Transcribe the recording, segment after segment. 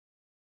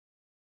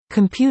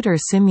Computer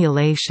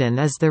simulation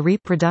is the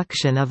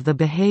reproduction of the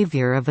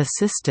behavior of a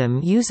system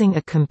using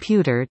a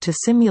computer to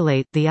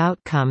simulate the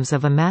outcomes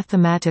of a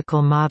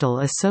mathematical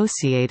model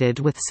associated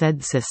with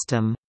said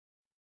system.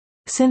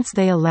 Since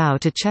they allow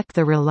to check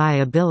the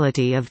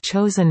reliability of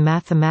chosen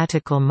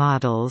mathematical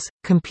models,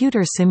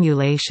 computer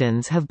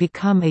simulations have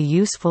become a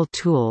useful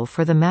tool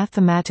for the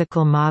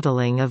mathematical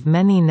modeling of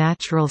many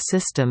natural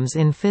systems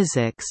in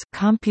physics,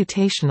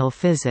 computational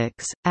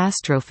physics,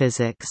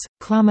 astrophysics,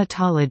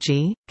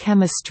 climatology,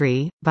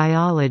 chemistry,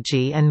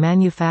 biology and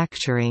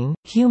manufacturing,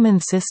 human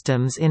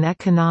systems in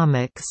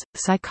economics,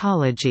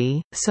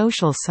 psychology,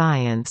 social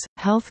science,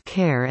 health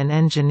care and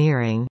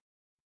engineering.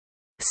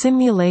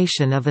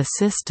 Simulation of a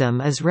system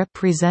is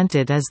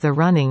represented as the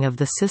running of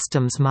the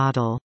system's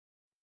model.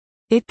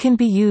 It can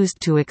be used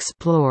to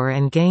explore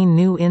and gain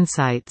new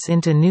insights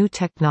into new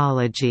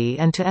technology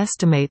and to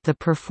estimate the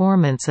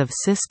performance of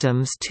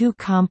systems too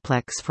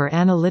complex for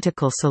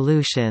analytical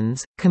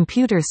solutions.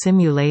 Computer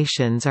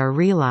simulations are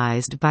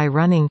realized by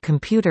running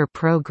computer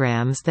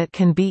programs that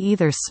can be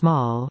either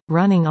small,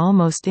 running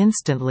almost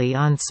instantly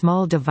on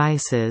small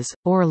devices,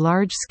 or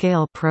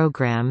large-scale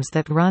programs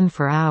that run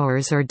for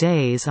hours or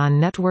days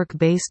on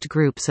network-based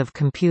groups of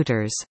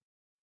computers.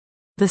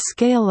 The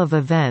scale of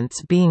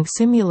events being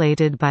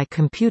simulated by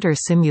computer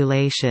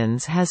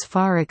simulations has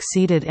far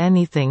exceeded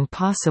anything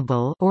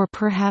possible or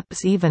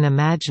perhaps even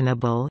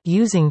imaginable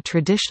using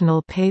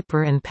traditional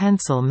paper and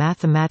pencil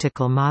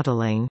mathematical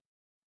modeling.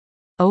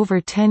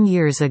 Over 10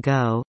 years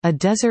ago, a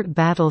desert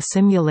battle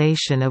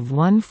simulation of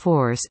one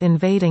force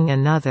invading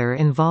another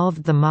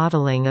involved the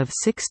modeling of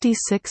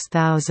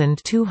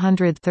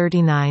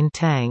 66,239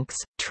 tanks,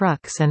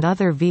 trucks and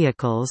other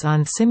vehicles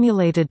on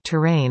simulated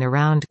terrain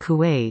around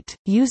Kuwait,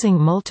 using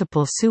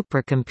multiple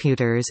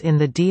supercomputers in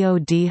the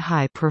DoD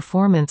High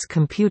Performance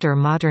Computer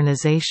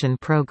Modernization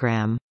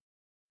Program.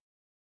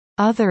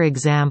 Other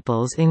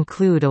examples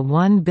include a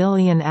 1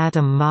 billion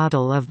atom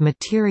model of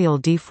material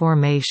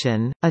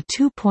deformation, a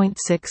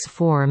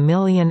 2.64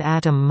 million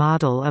atom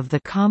model of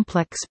the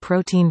complex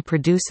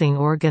protein-producing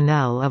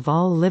organelle of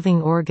all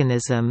living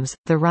organisms,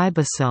 the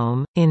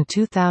ribosome, in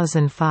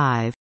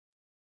 2005,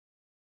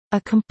 a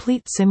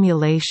complete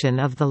simulation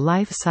of the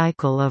life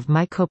cycle of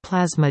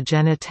Mycoplasma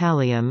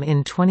genitalium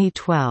in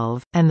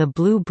 2012, and the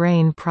Blue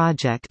Brain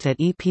project at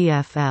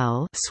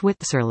EPFL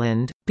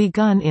Switzerland,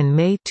 begun in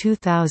May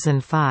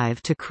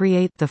 2005 to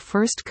create the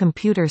first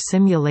computer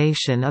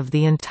simulation of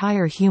the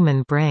entire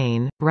human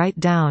brain, right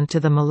down to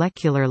the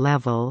molecular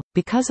level.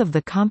 Because of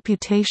the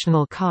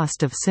computational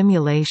cost of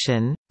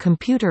simulation,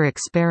 computer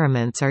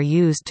experiments are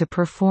used to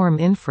perform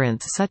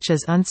inference such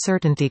as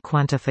uncertainty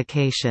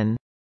quantification.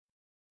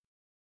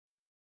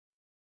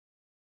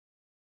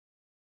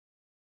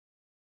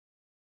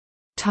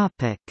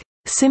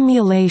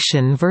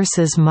 Simulation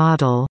versus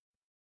model.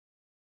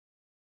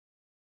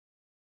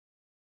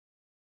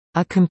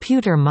 A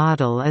computer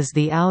model is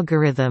the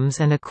algorithms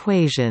and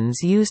equations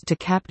used to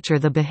capture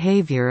the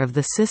behavior of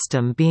the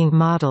system being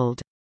modeled.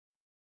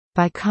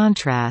 By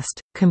contrast,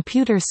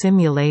 computer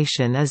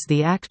simulation is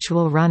the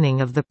actual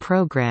running of the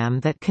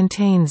program that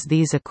contains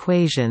these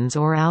equations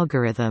or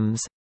algorithms.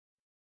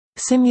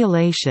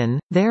 Simulation,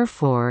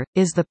 therefore,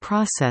 is the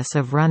process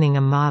of running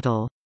a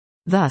model.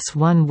 Thus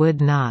one would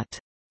not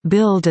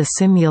build a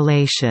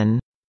simulation.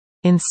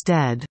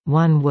 Instead,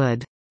 one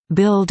would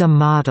build a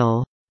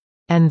model,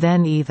 and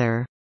then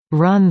either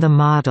run the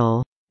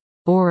model,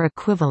 or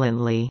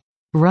equivalently,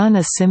 run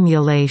a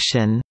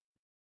simulation.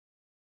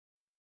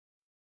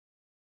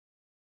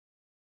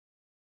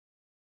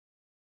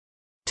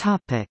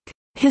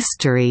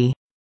 History.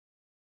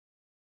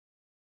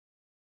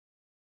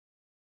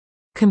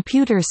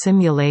 Computer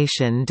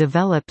simulation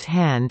developed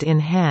hand in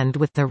hand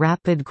with the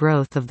rapid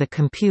growth of the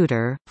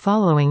computer,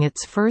 following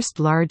its first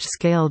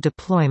large-scale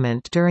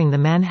deployment during the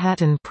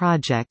Manhattan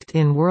Project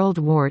in World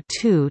War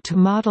II to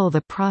model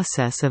the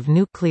process of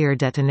nuclear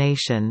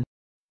detonation.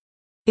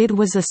 It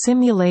was a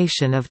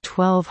simulation of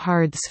 12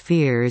 hard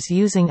spheres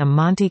using a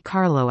Monte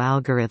Carlo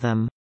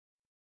algorithm.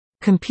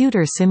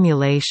 Computer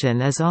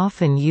simulation is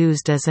often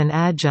used as an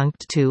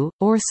adjunct to,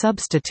 or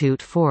substitute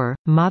for,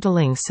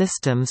 modeling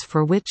systems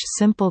for which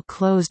simple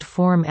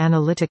closed-form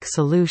analytic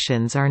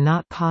solutions are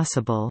not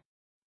possible.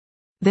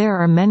 There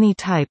are many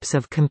types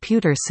of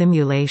computer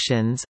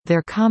simulations.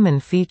 Their common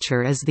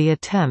feature is the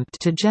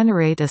attempt to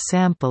generate a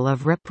sample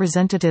of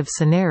representative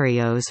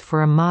scenarios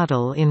for a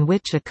model in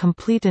which a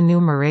complete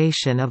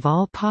enumeration of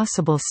all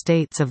possible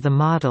states of the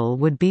model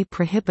would be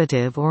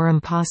prohibitive or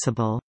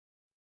impossible.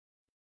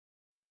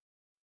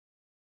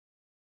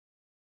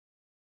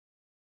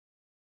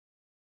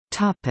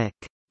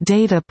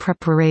 Data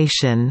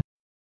preparation.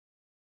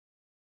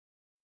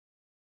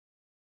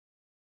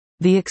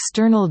 The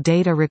external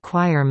data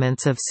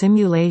requirements of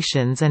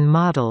simulations and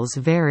models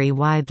vary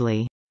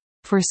widely.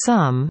 For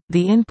some,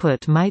 the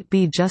input might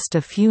be just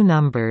a few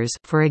numbers,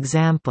 for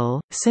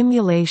example,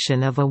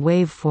 simulation of a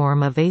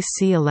waveform of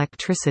AC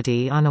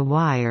electricity on a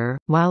wire,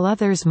 while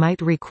others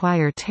might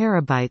require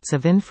terabytes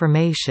of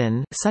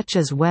information, such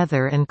as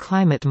weather and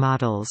climate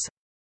models.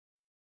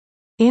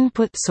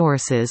 Input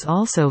sources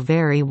also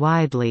vary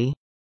widely.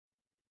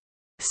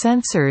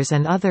 Sensors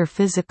and other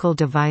physical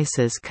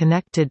devices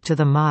connected to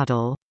the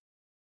model.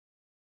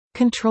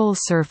 Control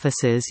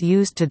surfaces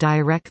used to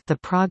direct the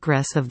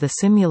progress of the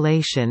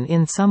simulation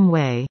in some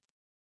way.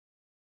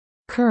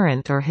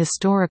 Current or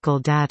historical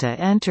data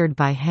entered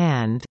by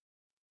hand.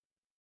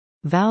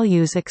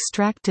 Values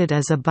extracted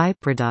as a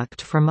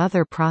byproduct from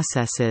other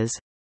processes.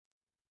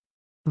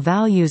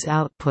 Values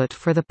output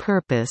for the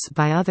purpose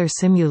by other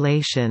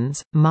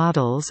simulations,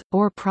 models,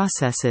 or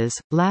processes.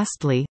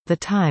 Lastly, the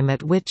time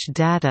at which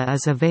data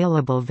is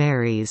available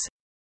varies.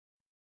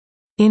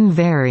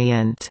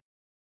 Invariant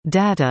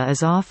data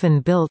is often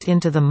built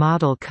into the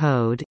model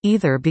code,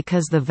 either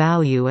because the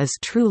value is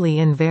truly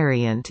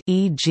invariant,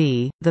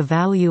 e.g., the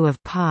value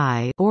of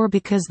π, or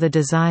because the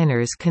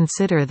designers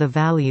consider the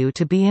value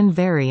to be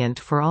invariant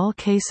for all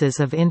cases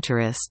of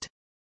interest.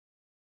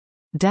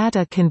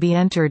 Data can be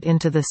entered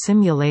into the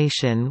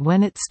simulation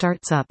when it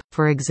starts up,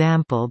 for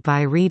example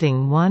by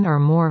reading one or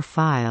more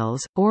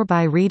files, or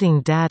by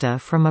reading data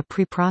from a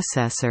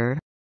preprocessor.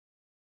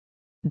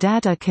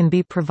 Data can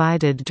be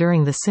provided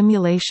during the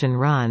simulation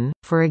run,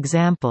 for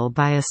example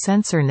by a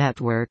sensor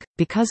network.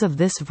 Because of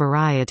this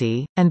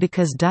variety, and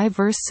because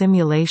diverse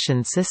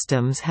simulation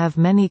systems have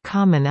many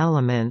common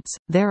elements,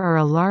 there are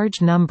a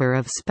large number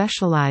of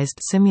specialized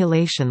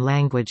simulation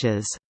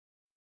languages.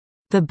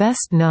 The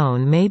best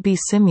known may be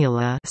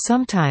Simula,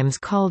 sometimes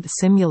called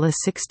Simula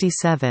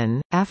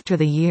 67, after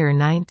the year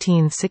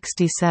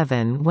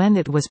 1967 when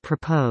it was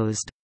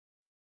proposed.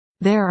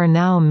 There are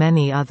now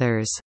many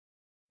others.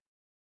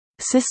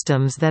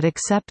 Systems that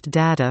accept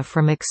data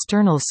from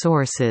external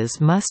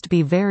sources must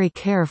be very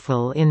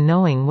careful in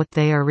knowing what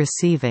they are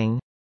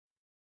receiving.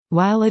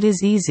 While it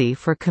is easy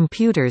for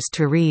computers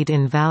to read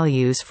in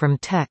values from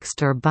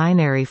text or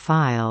binary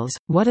files,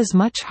 what is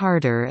much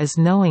harder is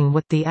knowing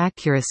what the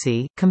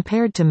accuracy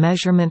compared to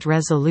measurement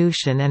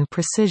resolution and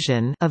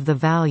precision of the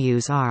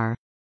values are.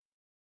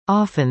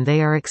 Often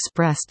they are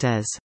expressed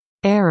as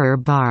error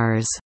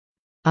bars,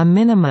 a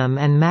minimum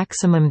and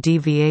maximum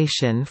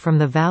deviation from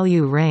the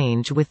value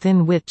range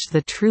within which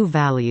the true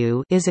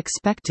value is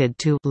expected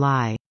to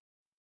lie.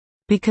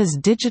 Because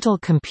digital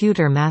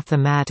computer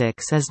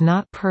mathematics is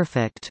not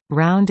perfect,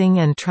 rounding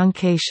and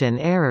truncation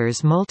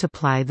errors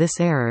multiply this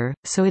error,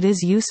 so it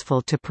is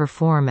useful to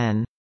perform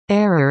an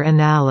error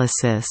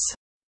analysis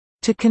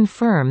to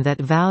confirm that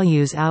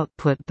values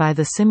output by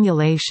the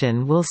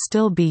simulation will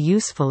still be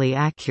usefully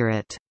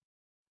accurate.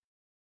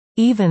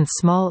 Even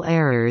small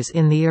errors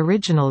in the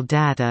original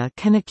data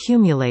can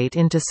accumulate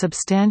into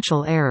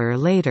substantial error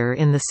later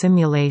in the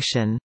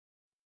simulation.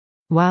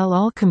 While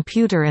all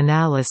computer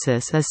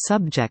analysis is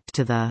subject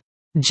to the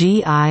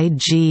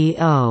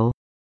GIGO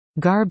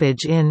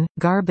garbage in,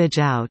 garbage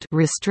out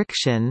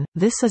restriction,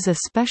 this is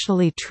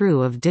especially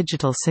true of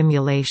digital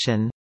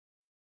simulation.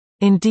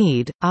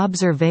 Indeed,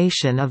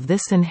 observation of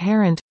this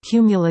inherent,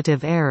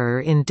 cumulative error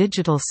in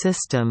digital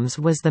systems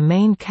was the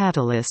main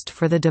catalyst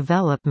for the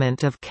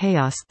development of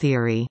chaos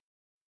theory.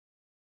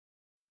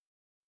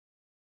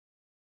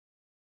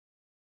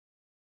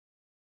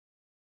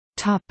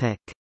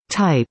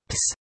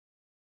 Types.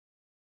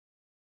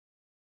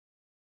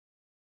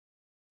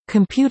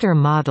 Computer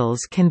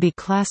models can be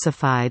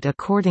classified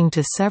according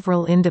to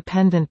several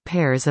independent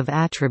pairs of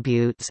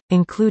attributes,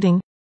 including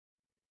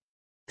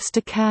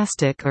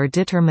stochastic or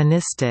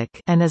deterministic,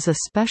 and as a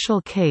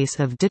special case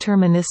of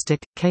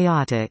deterministic,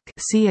 chaotic.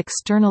 See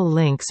external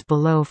links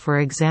below for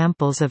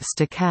examples of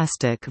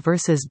stochastic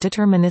versus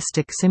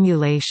deterministic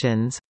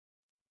simulations.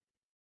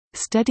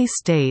 Steady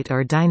state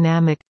or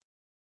dynamic,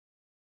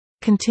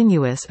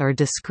 continuous or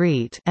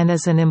discrete, and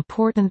as an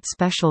important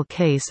special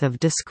case of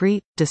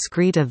discrete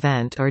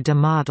event or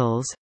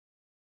demodels.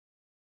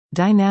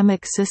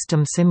 Dynamic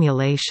system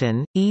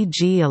simulation,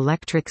 e.g.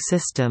 electric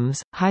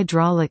systems,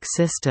 hydraulic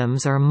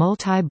systems or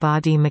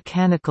multi-body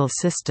mechanical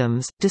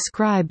systems,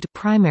 described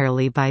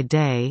primarily by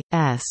Day,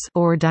 S.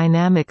 or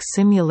dynamic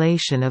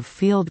simulation of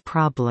field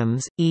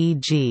problems,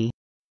 e.g.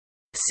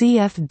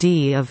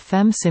 CFD of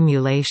FEM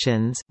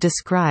simulations,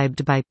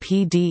 described by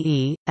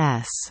PDE,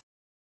 S.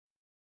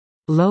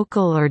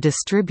 Local or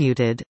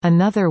distributed.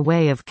 Another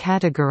way of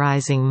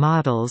categorizing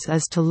models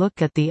is to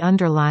look at the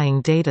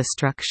underlying data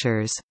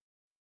structures.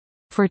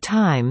 For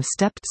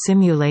time-stepped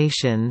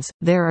simulations,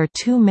 there are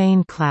two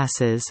main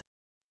classes.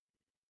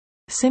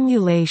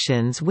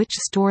 Simulations which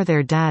store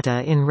their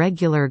data in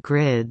regular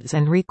grids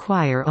and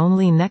require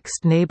only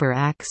next-neighbor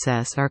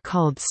access are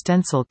called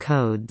stencil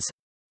codes.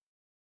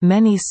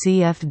 Many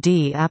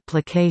CFD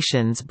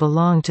applications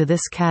belong to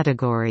this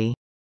category.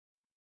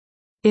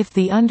 If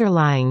the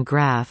underlying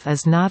graph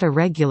is not a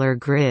regular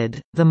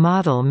grid, the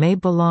model may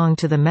belong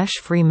to the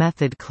mesh-free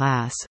method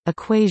class.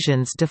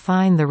 Equations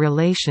define the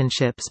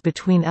relationships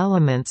between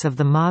elements of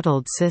the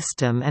modeled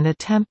system and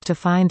attempt to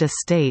find a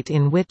state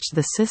in which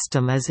the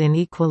system is in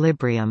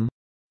equilibrium.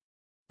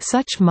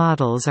 Such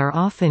models are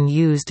often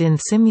used in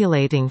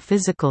simulating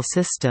physical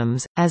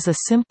systems, as a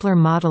simpler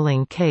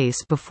modeling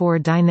case before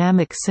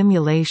dynamic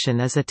simulation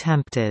is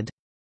attempted.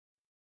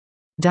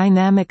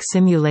 Dynamic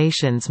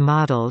simulations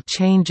model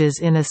changes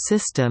in a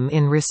system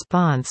in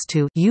response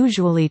to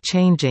usually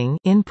changing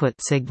input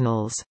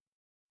signals.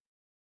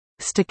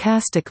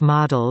 Stochastic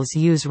models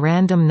use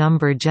random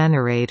number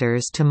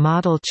generators to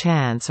model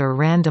chance or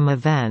random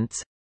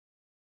events.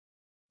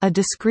 A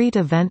discrete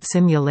event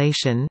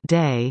simulation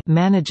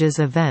manages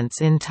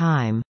events in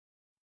time.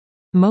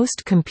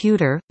 Most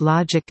computer,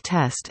 logic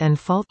test and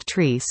fault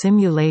tree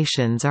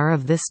simulations are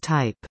of this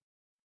type.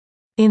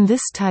 In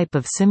this type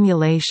of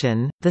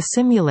simulation, the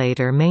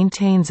simulator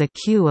maintains a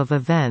queue of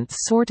events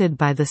sorted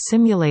by the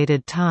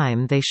simulated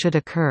time they should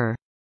occur.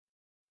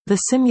 The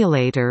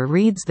simulator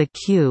reads the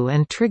queue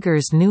and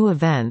triggers new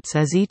events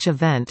as each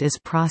event is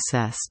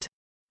processed.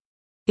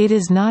 It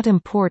is not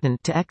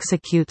important to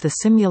execute the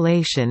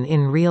simulation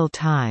in real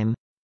time.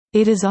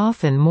 It is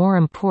often more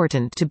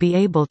important to be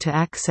able to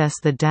access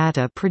the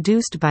data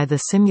produced by the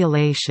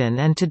simulation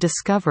and to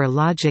discover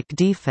logic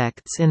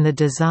defects in the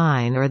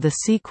design or the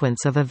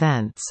sequence of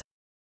events.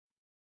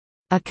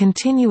 A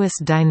continuous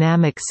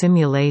dynamic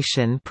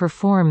simulation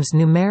performs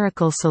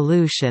numerical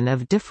solution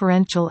of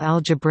differential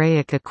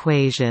algebraic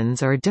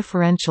equations or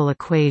differential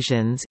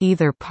equations,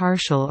 either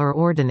partial or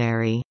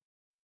ordinary.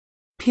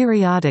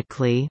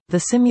 Periodically, the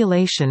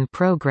simulation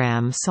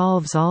program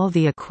solves all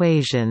the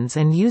equations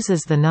and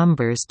uses the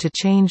numbers to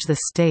change the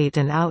state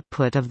and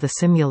output of the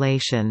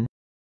simulation.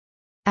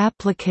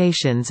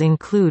 Applications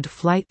include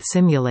flight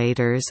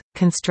simulators,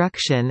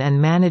 construction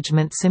and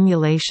management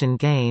simulation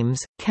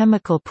games,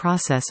 chemical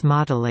process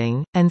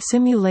modeling, and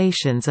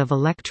simulations of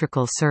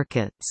electrical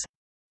circuits.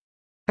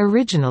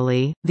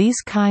 Originally, these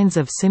kinds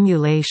of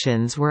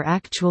simulations were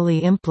actually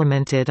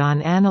implemented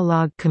on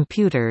analog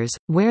computers,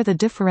 where the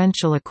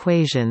differential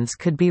equations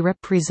could be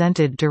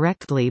represented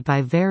directly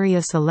by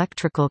various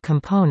electrical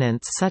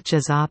components such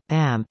as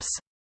op-amps.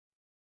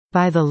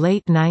 By the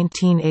late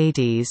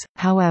 1980s,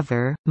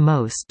 however,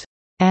 most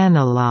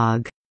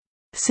analog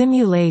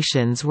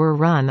simulations were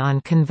run on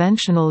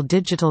conventional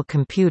digital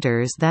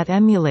computers that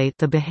emulate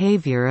the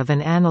behavior of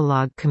an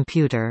analog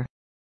computer.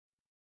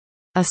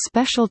 A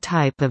special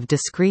type of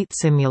discrete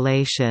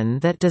simulation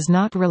that does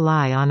not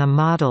rely on a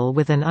model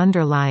with an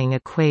underlying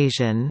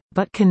equation,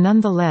 but can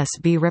nonetheless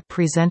be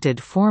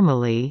represented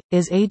formally,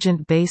 is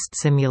agent-based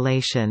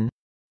simulation.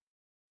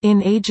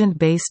 In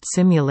agent-based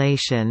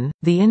simulation,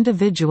 the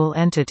individual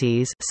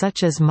entities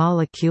such as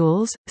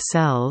molecules,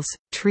 cells,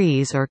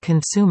 trees or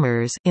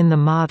consumers in the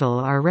model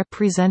are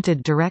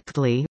represented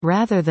directly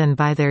rather than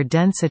by their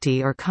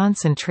density or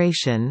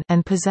concentration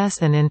and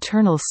possess an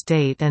internal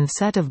state and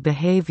set of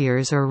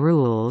behaviors or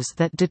rules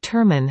that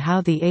determine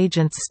how the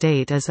agent's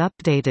state is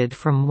updated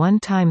from one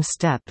time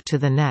step to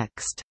the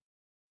next.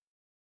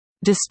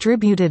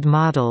 Distributed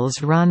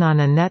models run on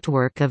a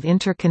network of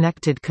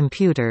interconnected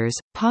computers,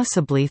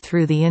 possibly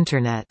through the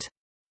Internet.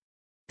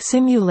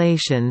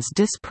 Simulations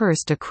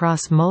dispersed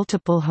across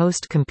multiple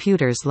host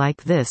computers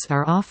like this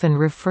are often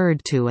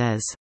referred to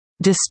as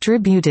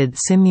distributed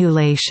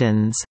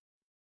simulations.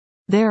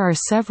 There are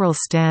several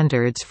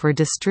standards for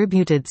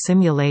distributed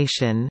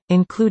simulation,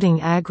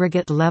 including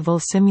Aggregate Level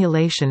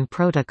Simulation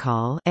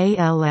Protocol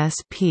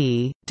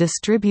 (ALSP),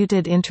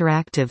 Distributed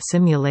Interactive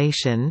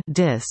Simulation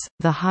 (DIS),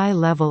 the High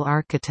Level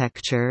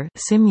Architecture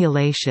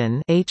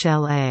Simulation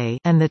 (HLA),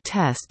 and the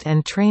Test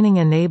and Training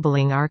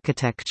Enabling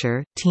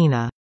Architecture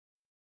 (TINA).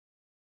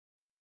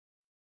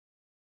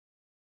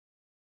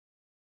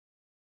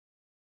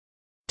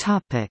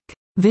 Topic: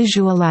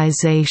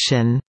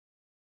 Visualization.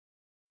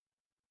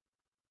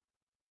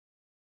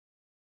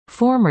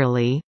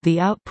 Formerly,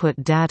 the output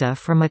data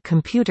from a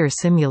computer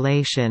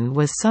simulation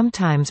was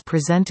sometimes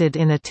presented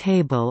in a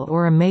table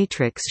or a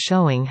matrix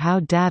showing how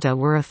data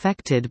were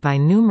affected by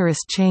numerous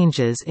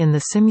changes in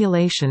the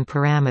simulation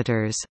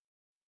parameters.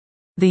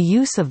 The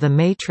use of the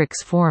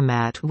matrix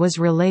format was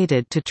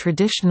related to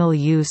traditional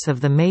use of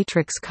the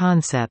matrix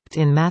concept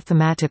in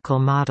mathematical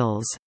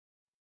models.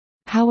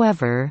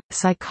 However,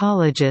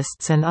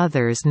 psychologists and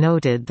others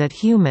noted that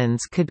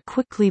humans could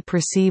quickly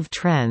perceive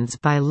trends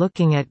by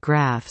looking at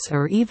graphs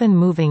or even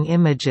moving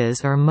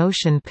images or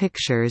motion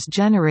pictures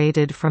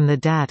generated from the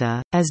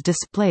data, as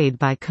displayed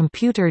by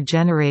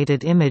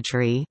computer-generated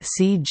imagery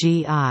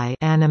 (CGI)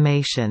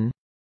 animation.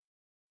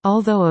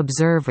 Although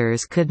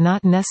observers could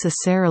not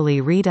necessarily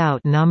read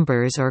out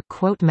numbers or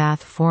quote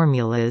math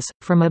formulas,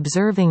 from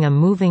observing a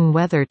moving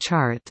weather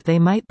chart they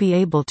might be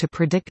able to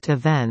predict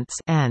events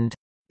and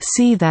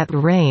see that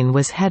rain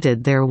was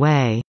headed their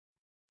way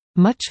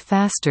much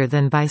faster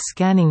than by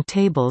scanning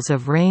tables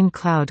of rain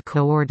cloud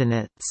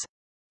coordinates.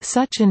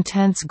 Such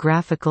intense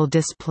graphical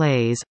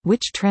displays,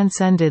 which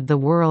transcended the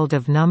world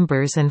of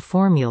numbers and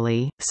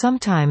formulae,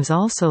 sometimes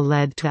also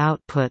led to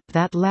output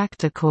that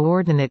lacked a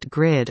coordinate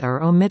grid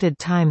or omitted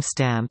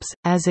timestamps,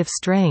 as if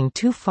straying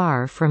too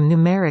far from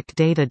numeric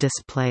data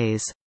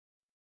displays.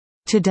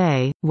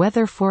 Today,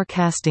 weather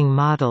forecasting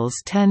models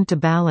tend to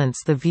balance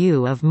the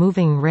view of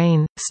moving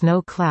rain,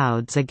 snow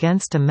clouds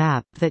against a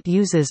map that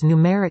uses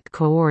numeric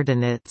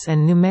coordinates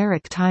and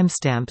numeric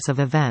timestamps of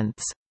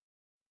events.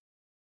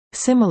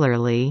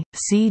 Similarly,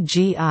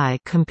 CGI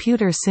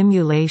computer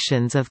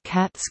simulations of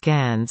CAT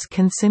scans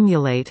can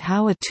simulate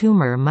how a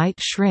tumor might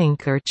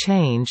shrink or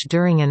change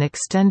during an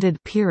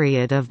extended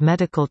period of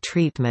medical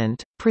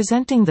treatment,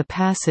 presenting the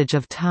passage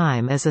of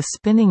time as a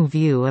spinning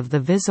view of the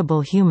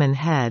visible human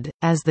head,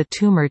 as the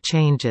tumor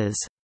changes.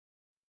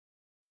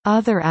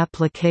 Other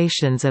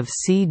applications of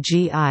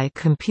CGI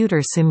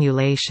computer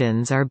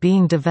simulations are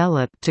being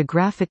developed to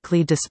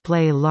graphically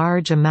display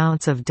large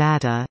amounts of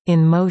data,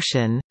 in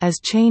motion, as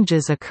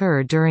changes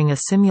occur during a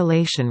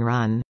simulation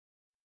run.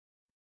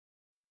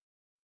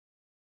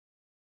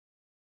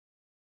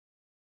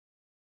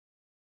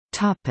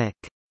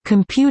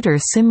 Computer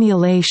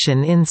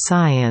simulation in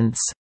science.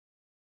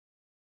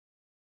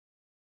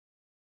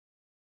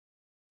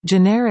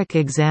 Generic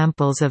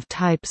examples of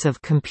types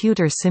of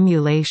computer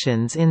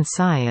simulations in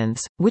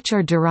science, which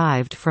are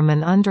derived from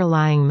an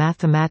underlying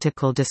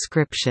mathematical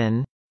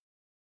description.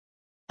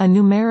 A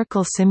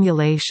numerical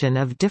simulation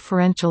of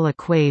differential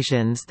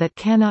equations that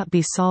cannot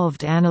be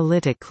solved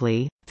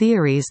analytically,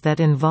 theories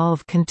that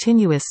involve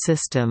continuous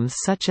systems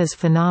such as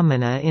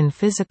phenomena in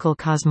physical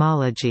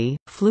cosmology,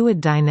 fluid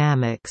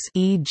dynamics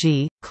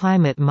e.g.,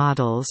 climate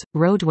models,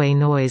 roadway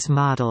noise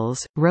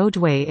models,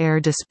 roadway air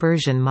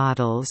dispersion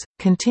models,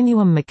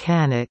 continuum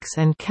mechanics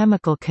and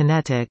chemical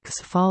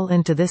kinetics fall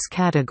into this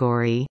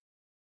category.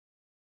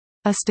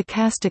 A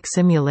stochastic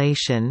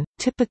simulation,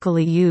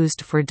 typically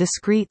used for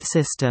discrete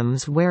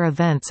systems where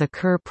events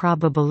occur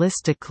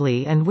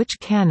probabilistically and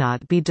which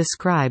cannot be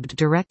described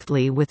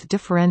directly with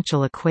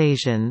differential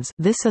equations.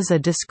 This is a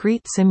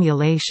discrete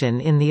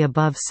simulation in the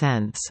above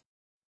sense.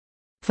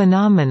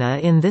 Phenomena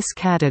in this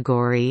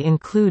category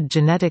include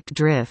genetic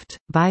drift,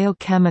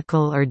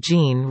 biochemical or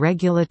gene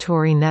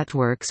regulatory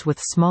networks with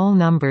small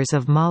numbers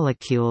of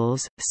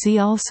molecules. See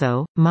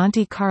also,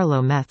 Monte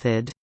Carlo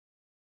method.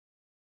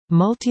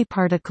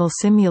 Multiparticle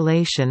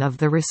simulation of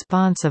the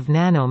response of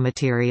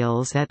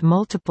nanomaterials at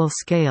multiple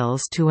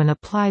scales to an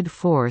applied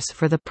force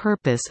for the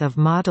purpose of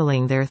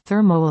modeling their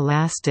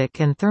thermoelastic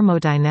and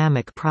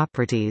thermodynamic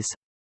properties.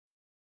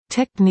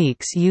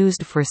 Techniques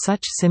used for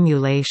such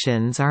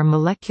simulations are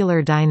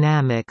molecular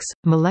dynamics,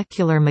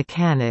 molecular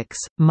mechanics,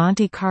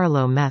 Monte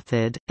Carlo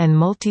method, and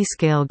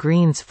multiscale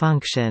Green's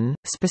function.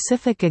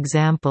 Specific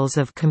examples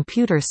of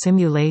computer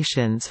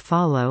simulations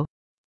follow.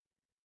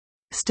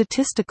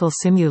 Statistical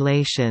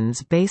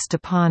simulations based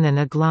upon an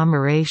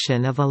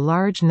agglomeration of a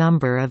large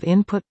number of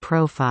input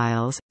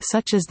profiles,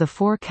 such as the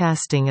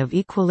forecasting of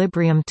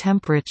equilibrium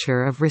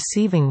temperature of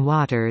receiving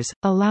waters,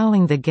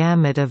 allowing the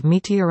gamut of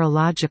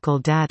meteorological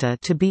data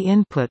to be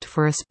input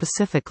for a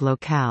specific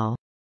locale.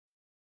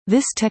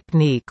 This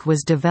technique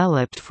was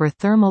developed for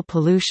thermal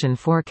pollution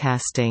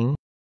forecasting.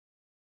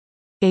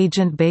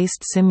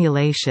 Agent-based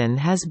simulation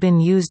has been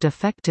used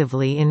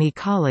effectively in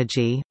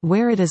ecology,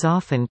 where it is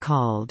often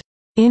called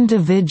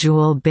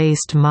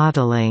individual-based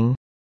modeling,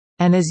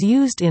 and is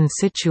used in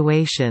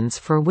situations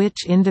for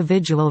which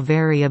individual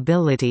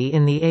variability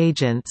in the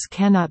agents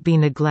cannot be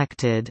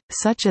neglected,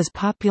 such as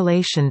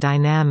population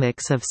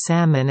dynamics of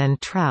salmon and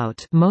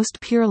trout.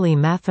 Most purely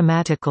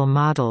mathematical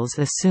models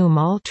assume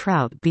all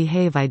trout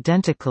behave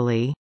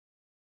identically.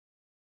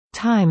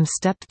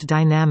 Time-stepped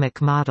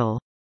dynamic model.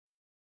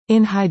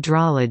 In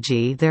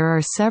hydrology there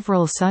are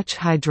several such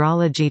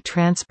hydrology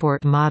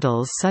transport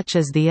models such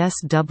as the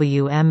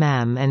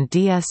SWMM and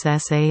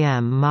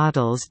DSSAM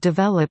models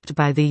developed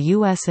by the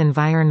U.S.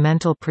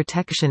 Environmental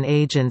Protection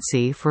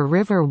Agency for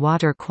river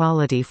water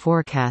quality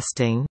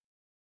forecasting.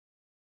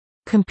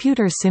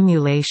 Computer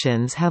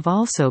simulations have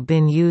also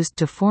been used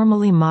to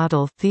formally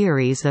model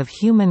theories of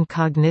human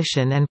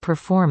cognition and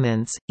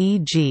performance,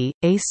 e.g.,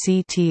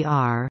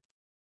 ACTR.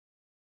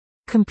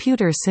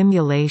 Computer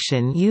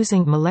simulation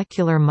using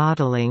molecular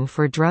modeling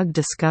for drug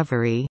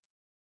discovery.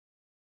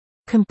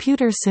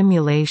 Computer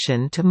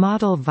simulation to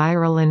model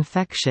viral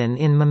infection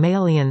in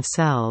mammalian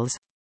cells.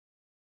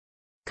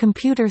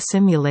 Computer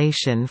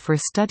simulation for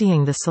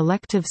studying the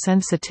selective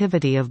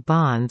sensitivity of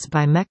bonds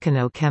by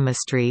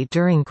mechanochemistry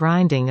during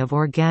grinding of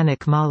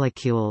organic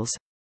molecules.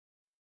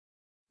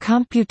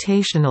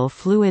 Computational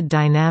fluid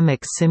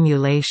dynamics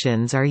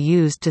simulations are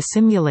used to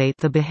simulate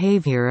the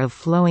behavior of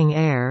flowing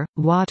air,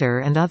 water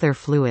and other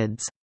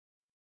fluids.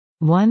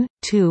 1,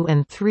 2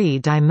 and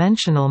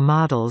 3-dimensional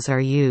models are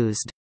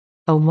used.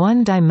 A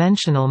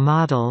one-dimensional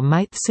model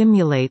might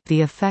simulate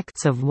the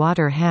effects of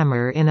water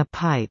hammer in a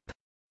pipe.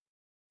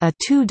 A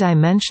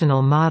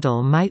two-dimensional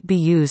model might be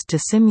used to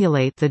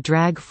simulate the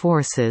drag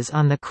forces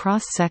on the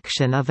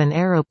cross-section of an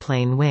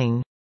aeroplane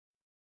wing.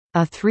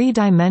 A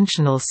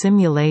three-dimensional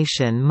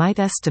simulation might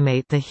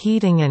estimate the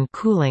heating and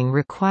cooling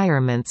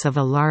requirements of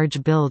a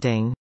large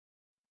building.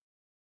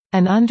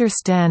 An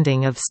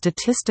understanding of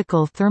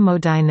statistical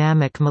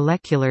thermodynamic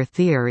molecular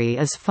theory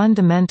is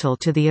fundamental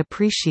to the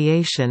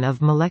appreciation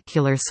of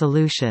molecular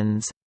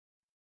solutions.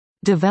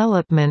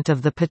 Development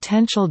of the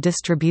potential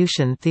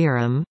distribution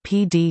theorem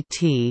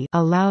 (PDT)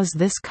 allows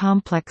this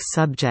complex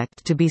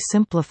subject to be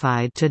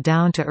simplified to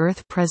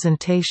down-to-earth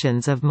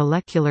presentations of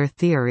molecular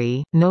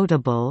theory.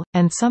 Notable,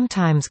 and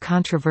sometimes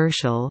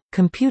controversial,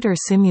 computer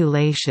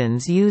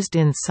simulations used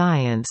in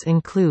science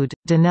include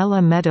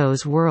Donella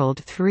Meadows'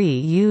 World 3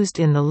 used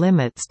in The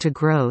Limits to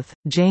Growth,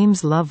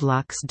 James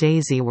Lovelock's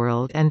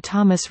DaisyWorld, and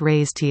Thomas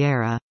Ray's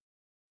Tierra.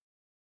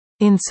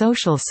 In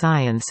social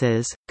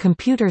sciences,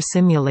 computer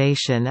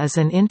simulation is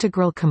an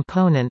integral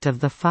component of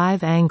the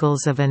 5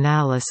 angles of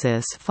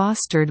analysis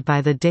fostered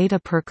by the data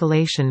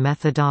percolation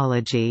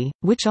methodology,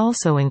 which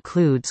also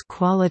includes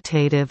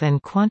qualitative and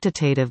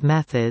quantitative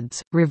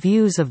methods,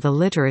 reviews of the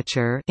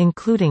literature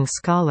including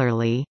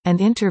scholarly,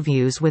 and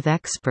interviews with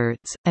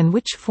experts, and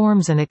which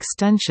forms an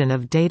extension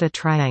of data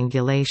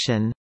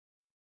triangulation.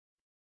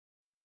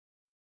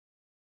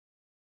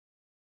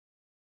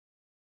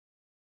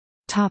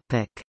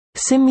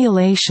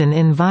 Simulation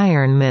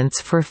environments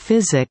for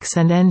physics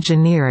and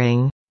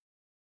engineering.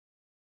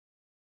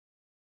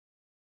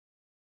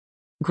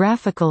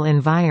 Graphical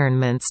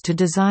environments to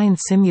design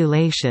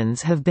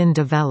simulations have been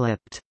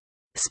developed.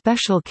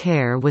 Special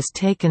care was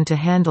taken to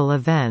handle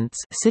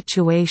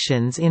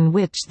situations in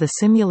which the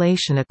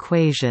simulation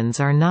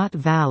equations are not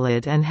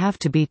valid and have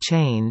to be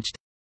changed.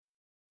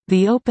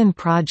 The open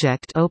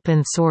project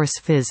Open Source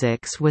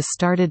Physics was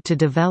started to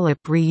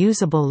develop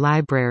reusable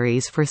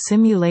libraries for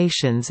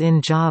simulations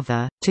in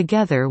Java,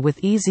 together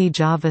with Easy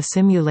Java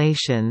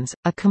Simulations,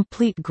 a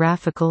complete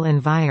graphical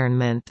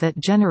environment that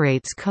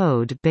generates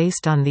code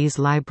based on these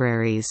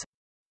libraries.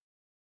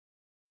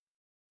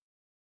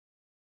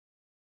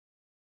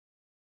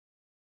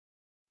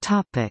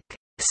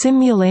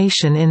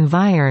 Simulation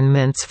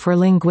environments for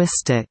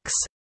linguistics.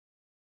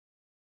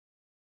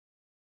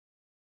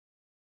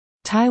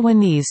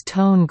 Taiwanese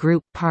Tone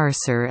Group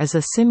Parser is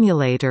a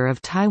simulator of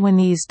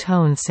Taiwanese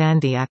tone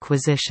Sandy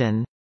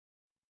acquisition.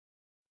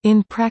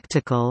 In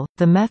practical,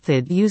 the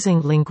method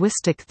using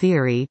linguistic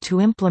theory to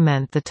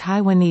implement the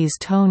Taiwanese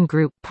Tone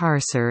Group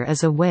Parser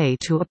is a way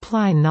to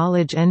apply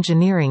knowledge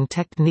engineering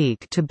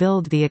technique to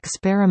build the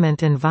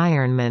experiment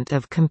environment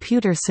of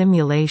computer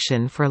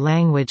simulation for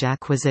language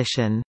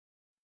acquisition.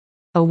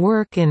 A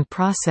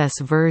work-in-process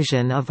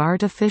version of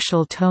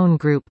Artificial Tone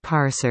Group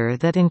Parser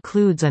that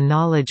includes a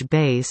knowledge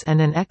base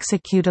and an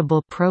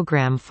executable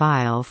program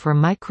file for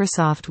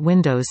Microsoft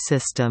Windows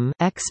System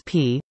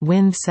XP,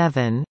 Win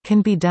 7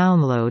 can be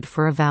downloaded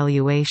for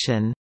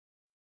evaluation.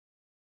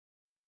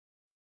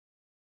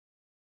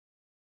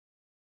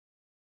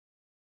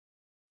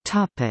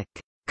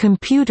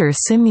 Computer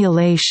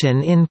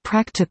simulation in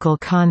practical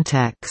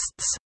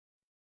contexts.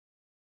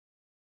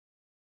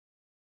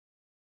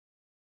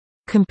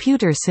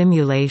 Computer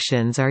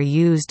simulations are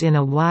used in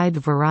a wide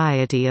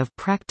variety of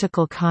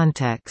practical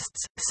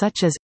contexts,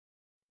 such as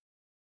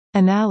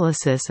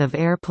analysis of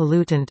air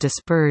pollutant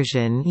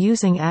dispersion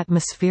using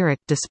atmospheric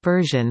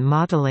dispersion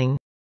modeling,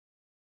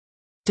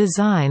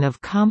 design of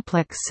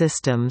complex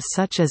systems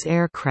such as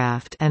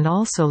aircraft and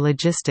also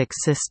logistics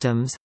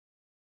systems,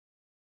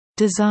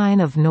 design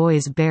of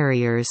noise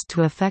barriers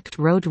to affect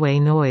roadway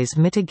noise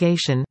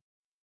mitigation,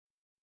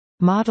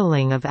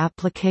 modeling of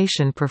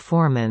application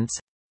performance,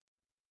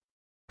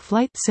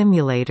 flight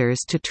simulators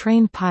to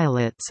train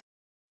pilots,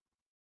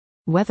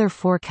 weather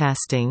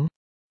forecasting,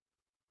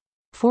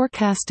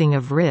 forecasting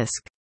of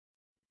risk,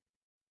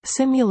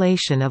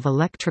 simulation of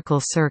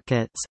electrical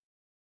circuits,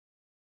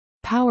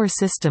 power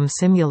system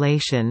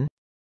simulation,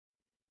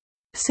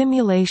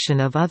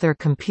 simulation of other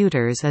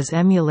computers as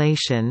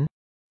emulation,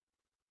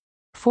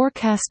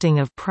 forecasting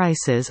of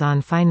prices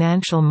on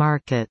financial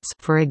markets,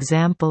 for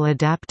example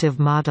adaptive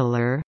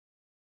modeler,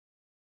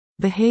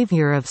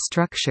 behavior of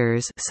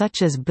structures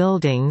such as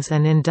buildings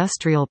and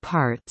industrial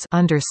parts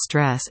under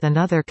stress and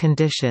other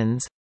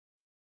conditions,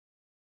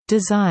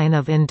 design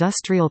of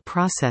industrial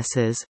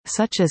processes,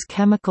 such as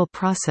chemical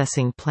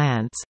processing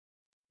plants,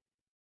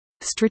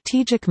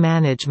 strategic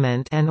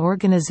management and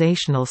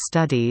organizational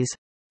studies,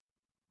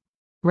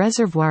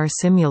 reservoir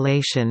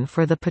simulation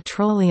for the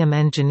petroleum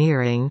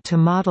engineering to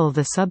model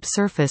the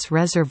subsurface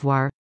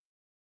reservoir,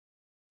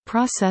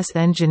 process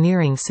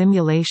engineering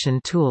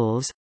simulation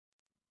tools,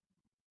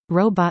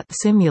 robot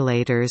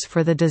simulators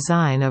for the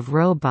design of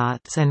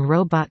robots and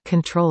robot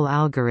control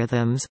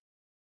algorithms,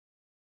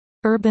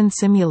 urban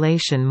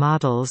simulation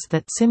models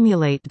that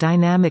simulate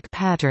dynamic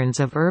patterns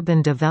of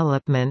urban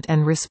development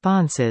and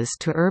responses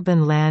to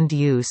urban land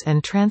use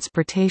and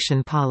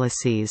transportation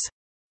policies.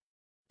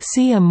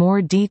 See a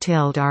more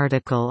detailed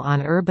article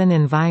on urban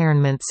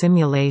environment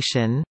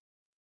simulation.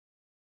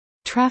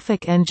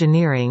 Traffic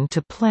engineering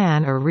to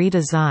plan or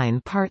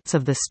redesign parts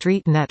of the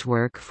street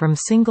network from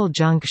single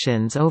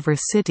junctions over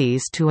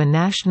cities to a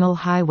national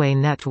highway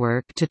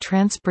network to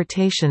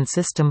transportation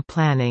system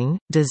planning,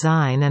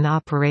 design and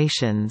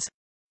operations.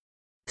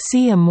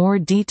 See a more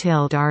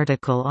detailed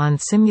article on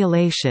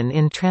simulation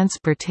in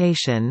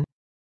transportation.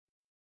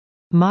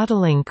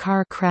 Modeling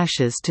car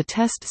crashes to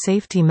test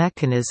safety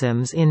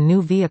mechanisms in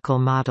new vehicle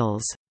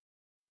models.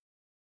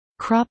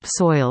 crop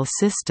soil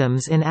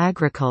systems in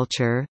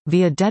agriculture,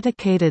 via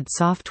dedicated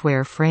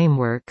software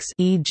frameworks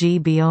e.g.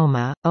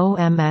 Bioma,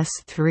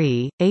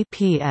 OMS3,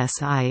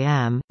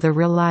 APSIM. The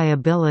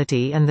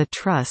reliability and the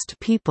trust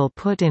people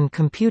put in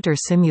computer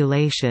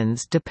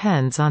simulations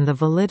depends on the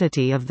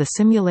validity of the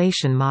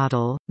simulation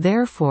model,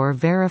 therefore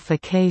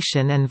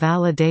verification and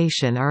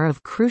validation are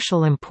of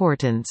crucial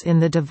importance in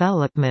the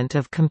development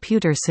of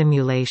computer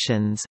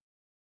simulations.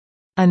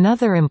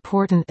 Another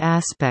important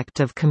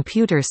aspect of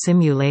computer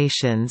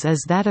simulations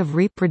is that of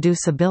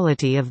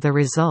reproducibility of the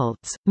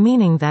results,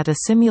 meaning that a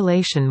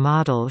simulation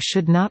model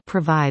should not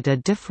provide a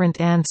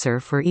different answer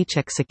for each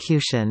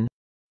execution.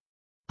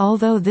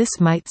 Although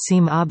this might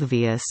seem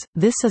obvious,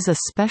 this is a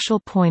special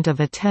point of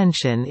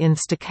attention in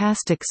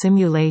stochastic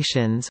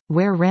simulations,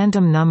 where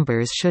random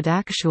numbers should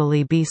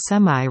actually be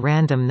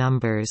semi-random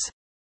numbers.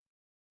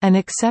 An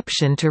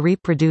exception to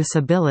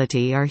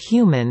reproducibility are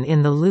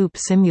human-in-the-loop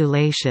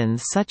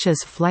simulations such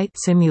as flight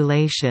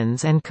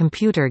simulations and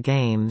computer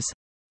games.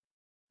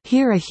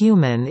 Here a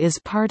human is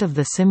part of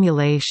the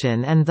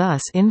simulation and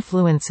thus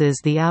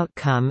influences the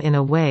outcome in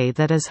a way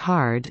that is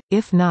hard,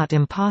 if not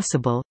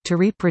impossible, to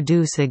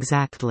reproduce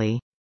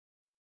exactly.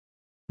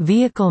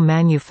 Vehicle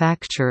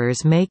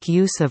manufacturers make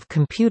use of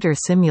computer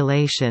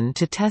simulation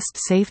to test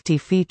safety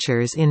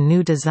features in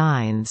new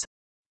designs.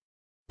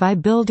 By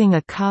building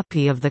a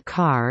copy of the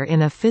car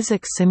in a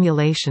physics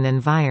simulation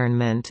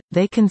environment,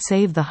 they can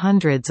save the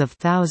hundreds of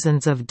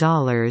thousands of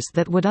dollars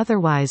that would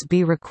otherwise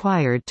be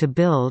required to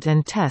build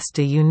and test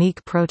a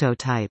unique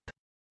prototype.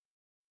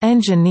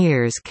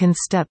 Engineers can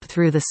step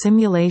through the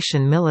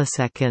simulation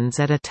milliseconds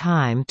at a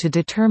time to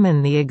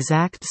determine the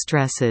exact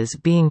stresses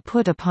being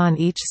put upon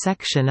each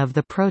section of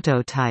the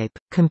prototype.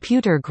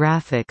 Computer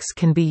graphics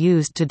can be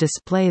used to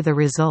display the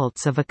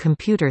results of a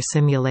computer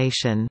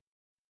simulation.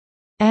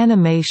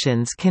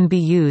 Animations can be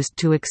used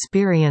to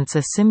experience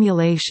a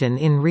simulation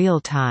in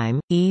real time,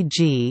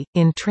 e.g.,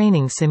 in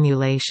training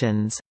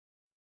simulations.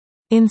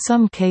 In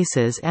some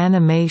cases,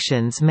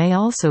 animations may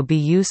also be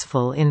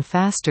useful in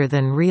faster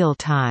than real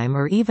time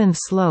or even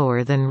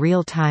slower than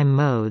real time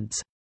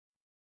modes.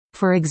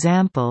 For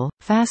example,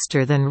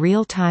 faster than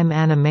real-time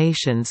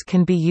animations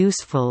can be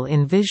useful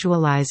in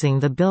visualizing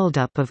the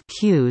buildup of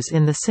cues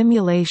in the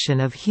simulation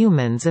of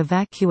humans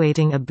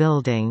evacuating a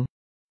building.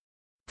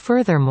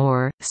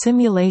 Furthermore,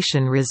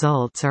 simulation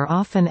results are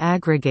often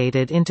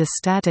aggregated into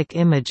static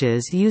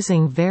images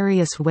using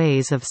various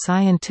ways of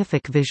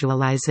scientific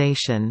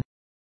visualization.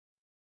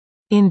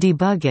 In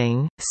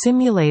debugging,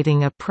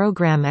 simulating a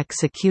program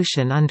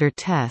execution under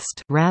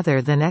test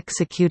rather than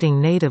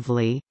executing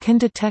natively can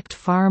detect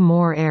far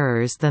more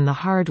errors than the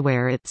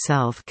hardware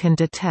itself can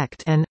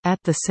detect and, at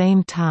the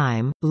same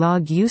time,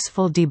 log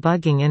useful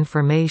debugging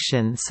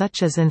information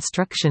such as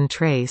instruction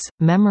trace,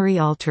 memory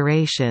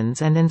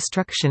alterations and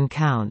instruction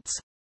counts.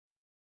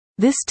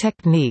 This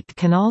technique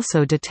can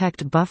also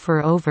detect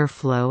buffer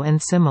overflow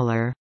and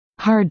similar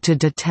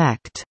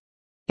hard-to-detect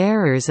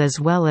errors as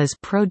well as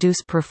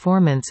produce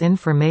performance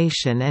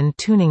information and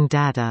tuning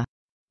data.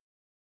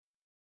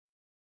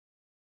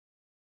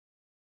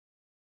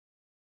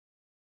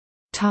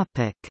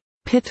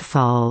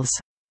 Pitfalls.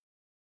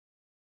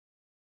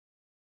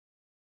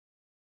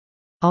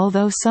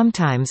 Although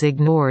sometimes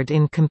ignored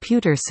in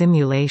computer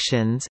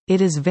simulations,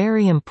 it is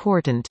very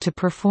important to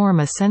perform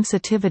a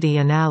sensitivity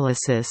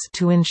analysis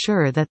to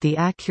ensure that the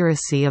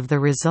accuracy of the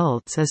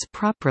results is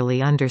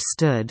properly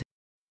understood.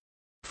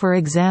 For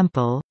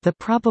example, the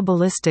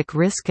probabilistic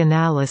risk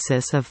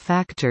analysis of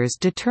factors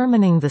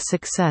determining the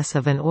success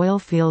of an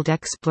oilfield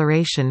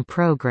exploration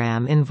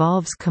program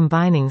involves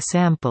combining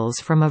samples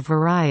from a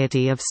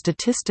variety of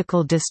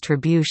statistical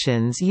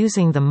distributions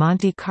using the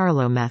Monte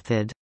Carlo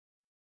method.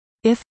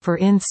 If, for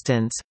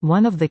instance,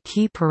 one of the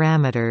key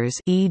parameters,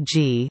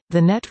 e.g.,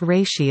 the net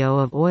ratio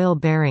of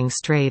oil-bearing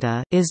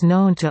strata, is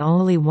known to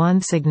only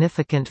one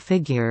significant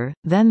figure,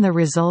 then the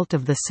result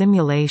of the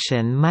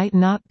simulation might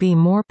not be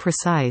more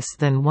precise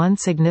than one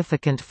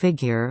significant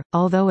figure,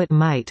 although it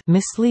might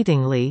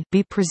misleadingly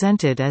be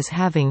presented as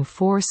having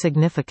four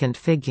significant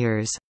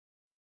figures.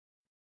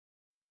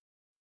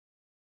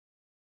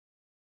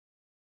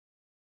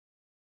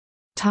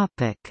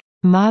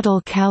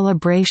 Model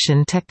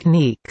calibration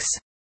techniques.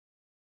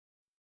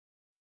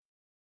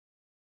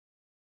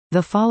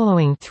 The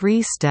following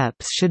three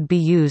steps should be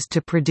used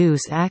to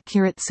produce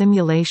accurate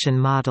simulation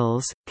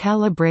models: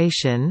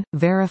 calibration,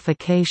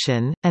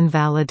 verification, and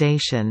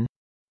validation.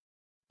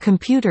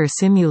 Computer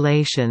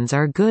simulations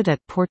are good at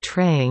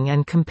portraying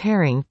and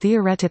comparing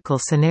theoretical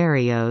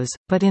scenarios,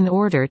 but in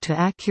order to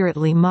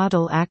accurately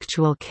model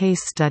actual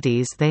case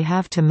studies they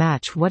have to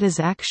match what is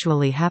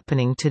actually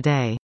happening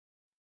today.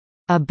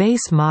 A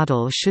base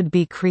model should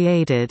be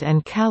created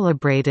and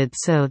calibrated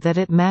so that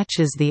it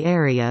matches the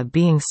area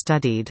being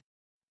studied.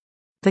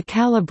 The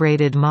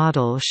calibrated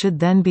model should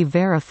then be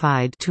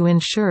verified to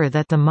ensure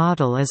that the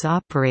model is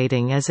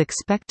operating as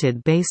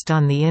expected based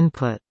on the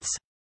inputs.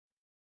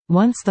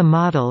 Once the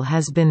model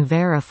has been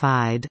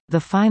verified, the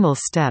final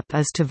step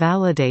is to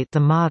validate the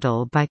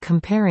model by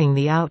comparing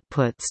the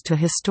outputs to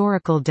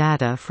historical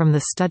data from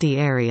the study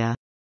area.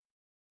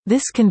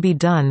 This can be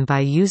done by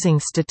using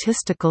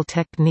statistical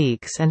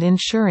techniques and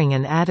ensuring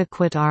an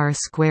adequate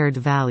R-squared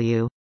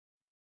value.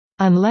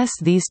 Unless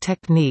these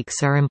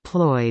techniques are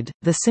employed,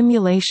 the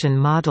simulation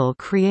model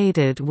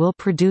created will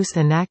produce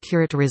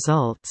inaccurate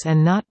results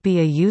and not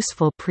be a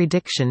useful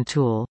prediction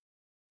tool.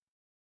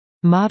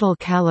 Model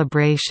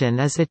calibration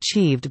is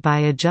achieved by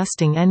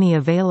adjusting any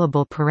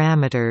available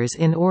parameters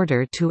in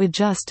order to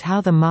adjust how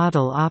the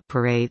model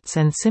operates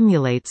and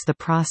simulates the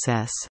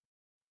process.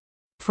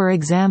 For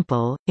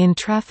example, in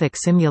traffic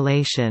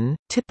simulation,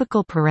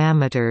 typical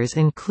parameters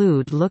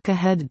include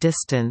look-ahead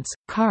distance,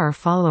 car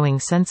following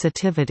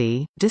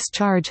sensitivity,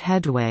 discharge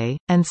headway,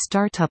 and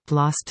startup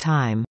lost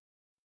time.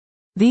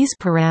 These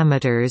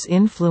parameters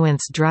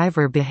influence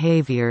driver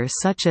behavior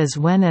such as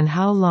when and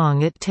how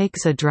long it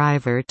takes a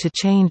driver to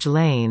change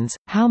lanes,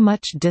 how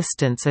much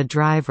distance a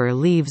driver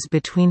leaves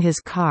between his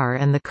car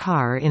and the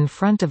car in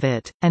front of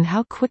it, and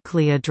how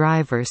quickly a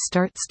driver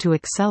starts to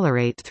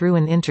accelerate through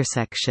an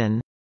intersection.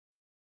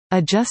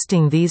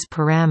 Adjusting these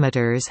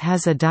parameters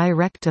has a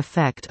direct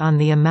effect on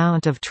the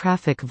amount of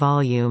traffic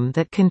volume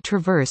that can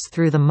traverse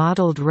through the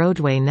modeled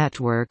roadway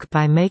network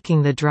by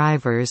making the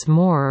drivers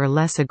more or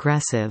less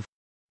aggressive.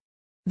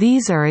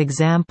 These are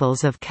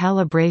examples of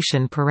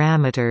calibration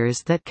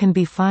parameters that can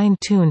be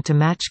fine-tuned to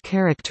match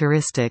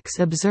characteristics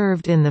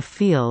observed in the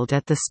field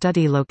at the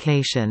study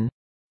location.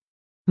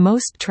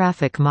 Most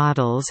traffic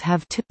models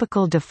have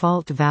typical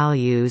default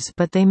values,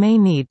 but they may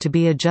need to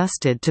be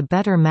adjusted to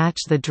better match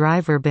the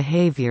driver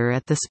behavior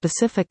at the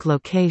specific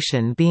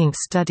location being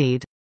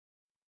studied.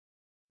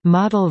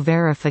 Model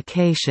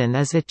verification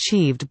is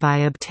achieved by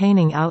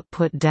obtaining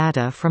output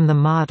data from the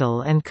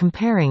model and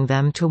comparing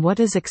them to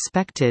what is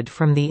expected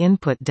from the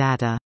input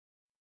data.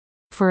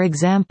 For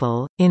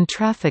example, in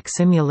traffic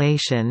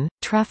simulation,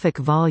 traffic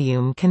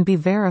volume can be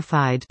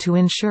verified to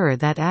ensure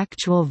that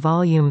actual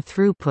volume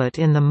throughput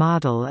in the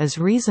model is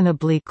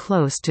reasonably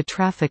close to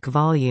traffic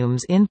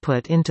volumes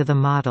input into the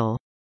model.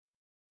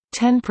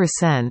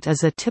 10%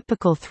 is a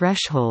typical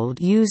threshold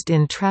used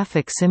in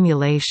traffic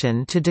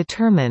simulation to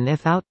determine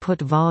if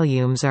output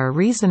volumes are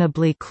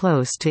reasonably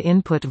close to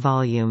input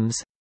volumes.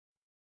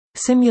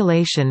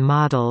 Simulation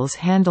models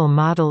handle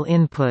model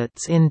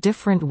inputs in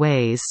different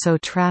ways, so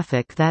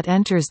traffic that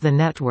enters the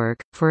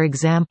network, for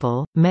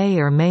example, may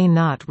or may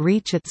not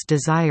reach its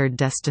desired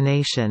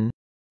destination.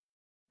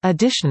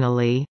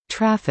 Additionally,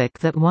 traffic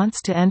that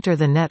wants to enter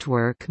the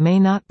network may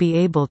not be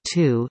able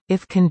to,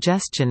 if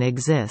congestion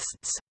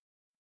exists.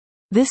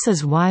 This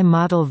is why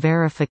model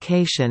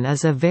verification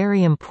is a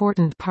very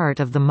important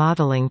part of the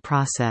modeling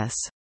process.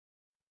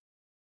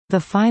 The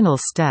final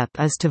step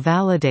is to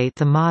validate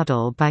the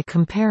model by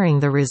comparing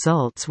the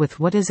results with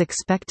what is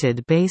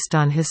expected based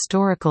on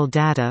historical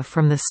data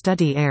from the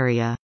study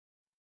area.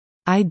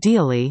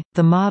 Ideally,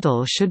 the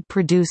model should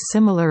produce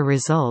similar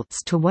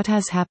results to what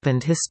has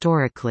happened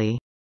historically.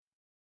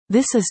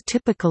 This is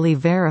typically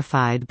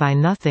verified by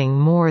nothing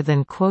more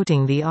than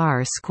quoting the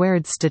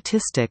R-squared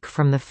statistic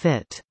from the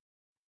fit.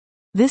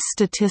 This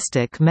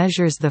statistic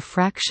measures the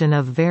fraction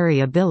of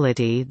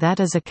variability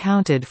that is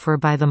accounted for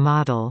by the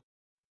model.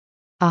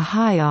 A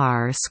high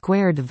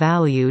R-squared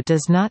value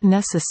does not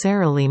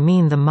necessarily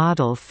mean the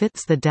model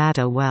fits the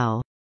data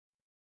well.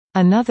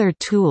 Another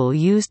tool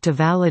used to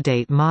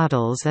validate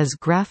models is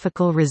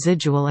graphical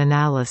residual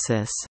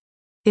analysis.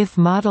 If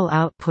model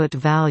output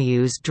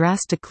values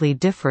drastically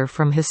differ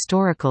from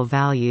historical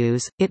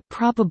values, it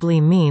probably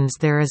means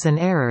there is an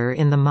error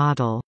in the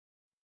model.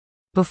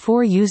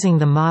 Before using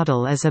the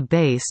model as a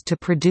base to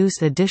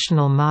produce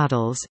additional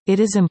models, it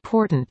is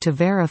important to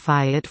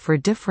verify it for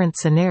different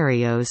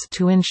scenarios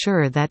to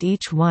ensure that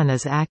each one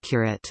is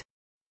accurate.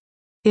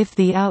 If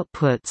the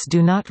outputs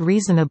do not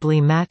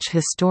reasonably match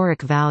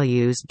historic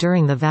values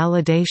during the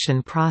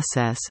validation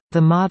process,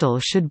 the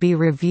model should be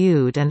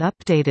reviewed and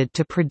updated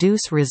to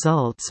produce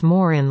results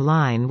more in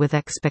line with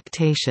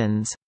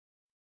expectations.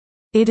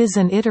 It is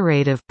an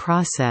iterative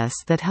process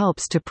that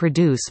helps to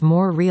produce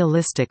more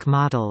realistic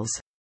models.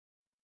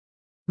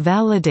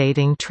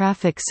 Validating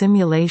traffic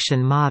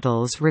simulation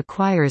models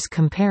requires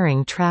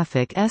comparing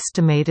traffic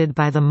estimated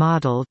by the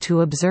model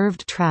to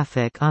observed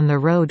traffic on the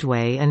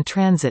roadway and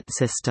transit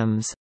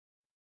systems.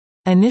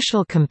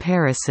 Initial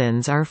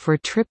comparisons are for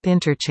trip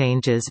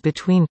interchanges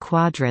between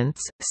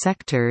quadrants,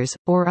 sectors,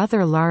 or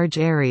other large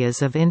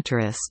areas of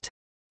interest.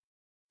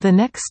 The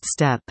next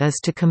step is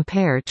to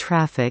compare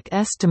traffic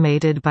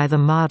estimated by the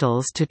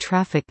models to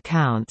traffic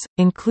counts,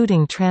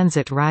 including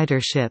transit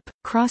ridership,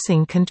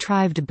 crossing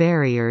contrived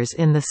barriers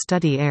in the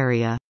study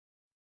area.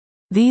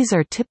 These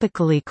are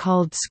typically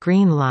called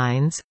screen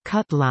lines,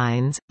 cut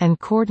lines, and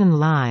cordon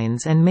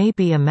lines and may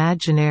be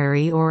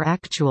imaginary or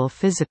actual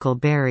physical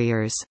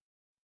barriers.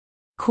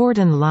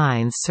 Cordon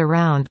lines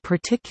surround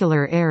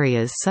particular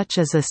areas such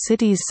as a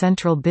city's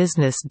central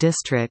business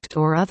district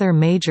or other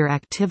major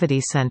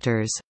activity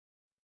centers.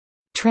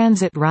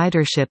 Transit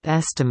ridership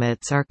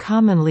estimates are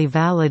commonly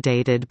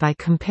validated by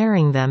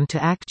comparing them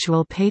to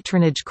actual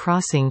patronage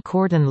crossing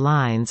cordon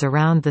lines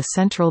around the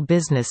central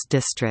business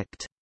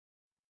district.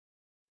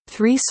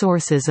 Three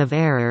sources of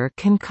error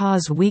can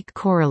cause weak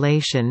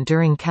correlation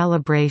during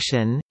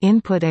calibration: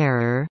 input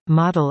error,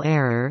 model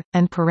error,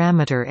 and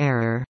parameter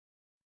error.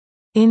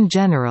 In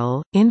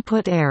general,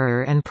 input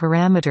error and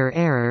parameter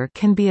error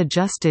can be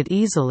adjusted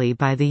easily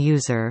by the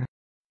user.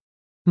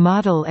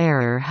 Model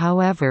error,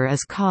 however,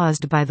 is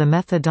caused by the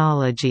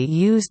methodology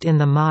used in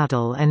the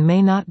model and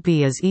may not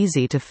be as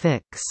easy to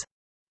fix.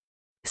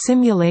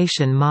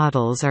 Simulation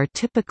models are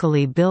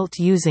typically built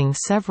using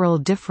several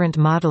different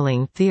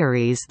modeling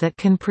theories that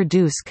can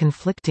produce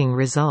conflicting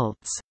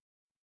results.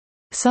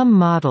 Some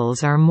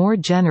models are more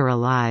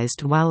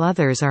generalized while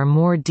others are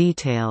more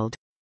detailed.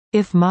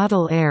 If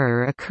model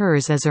error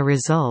occurs as a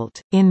result,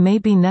 it may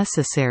be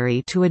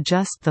necessary to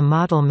adjust the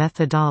model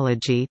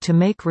methodology to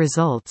make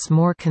results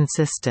more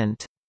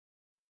consistent.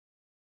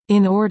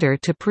 In order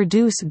to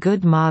produce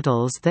good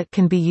models that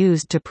can be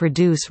used to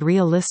produce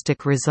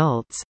realistic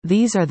results,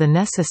 these are the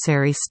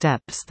necessary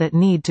steps that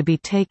need to be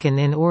taken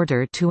in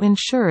order to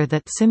ensure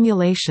that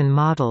simulation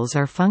models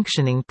are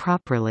functioning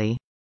properly.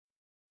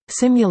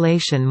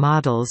 Simulation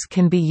models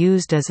can be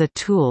used as a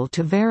tool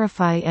to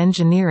verify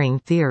engineering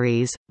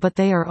theories, but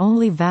they are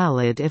only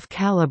valid if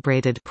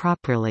calibrated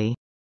properly.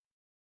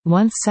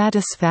 Once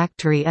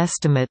satisfactory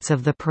estimates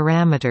of the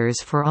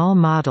parameters for all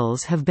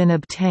models have been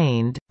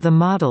obtained, the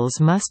models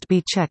must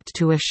be checked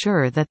to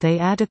assure that they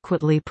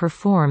adequately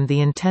perform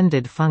the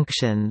intended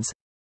functions.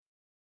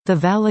 The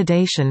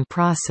validation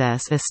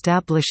process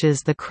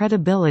establishes the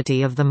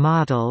credibility of the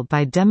model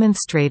by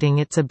demonstrating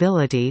its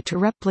ability to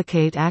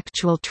replicate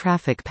actual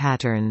traffic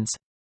patterns.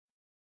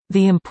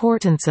 The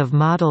importance of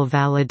model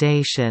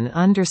validation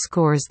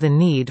underscores the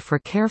need for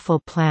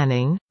careful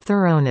planning,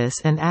 thoroughness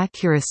and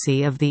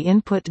accuracy of the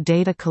input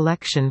data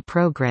collection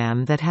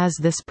program that has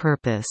this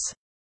purpose.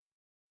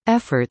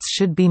 Efforts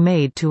should be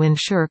made to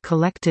ensure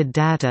collected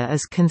data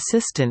is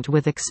consistent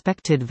with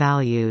expected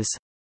values.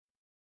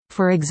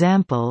 For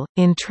example,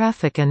 in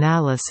traffic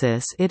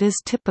analysis, it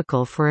is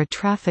typical for a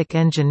traffic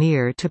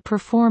engineer to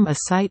perform a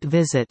site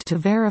visit to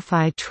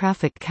verify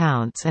traffic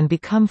counts and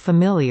become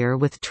familiar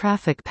with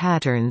traffic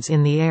patterns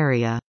in the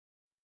area.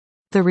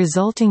 The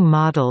resulting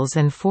models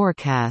and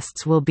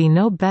forecasts will be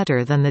no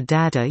better than the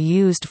data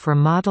used for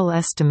model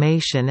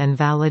estimation and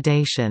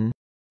validation.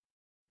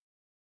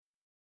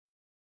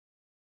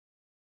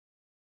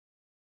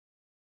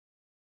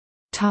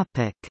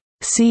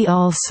 See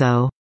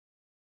also: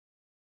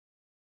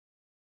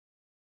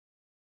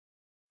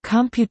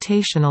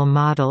 computational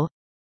model,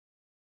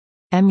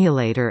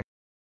 emulator,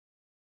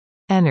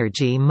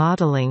 energy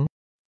modeling,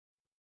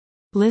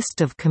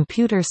 list of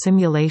computer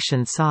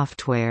simulation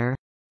software,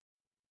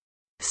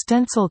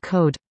 stencil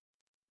code,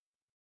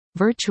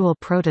 virtual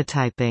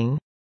prototyping,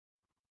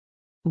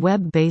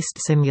 web-based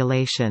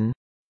simulation.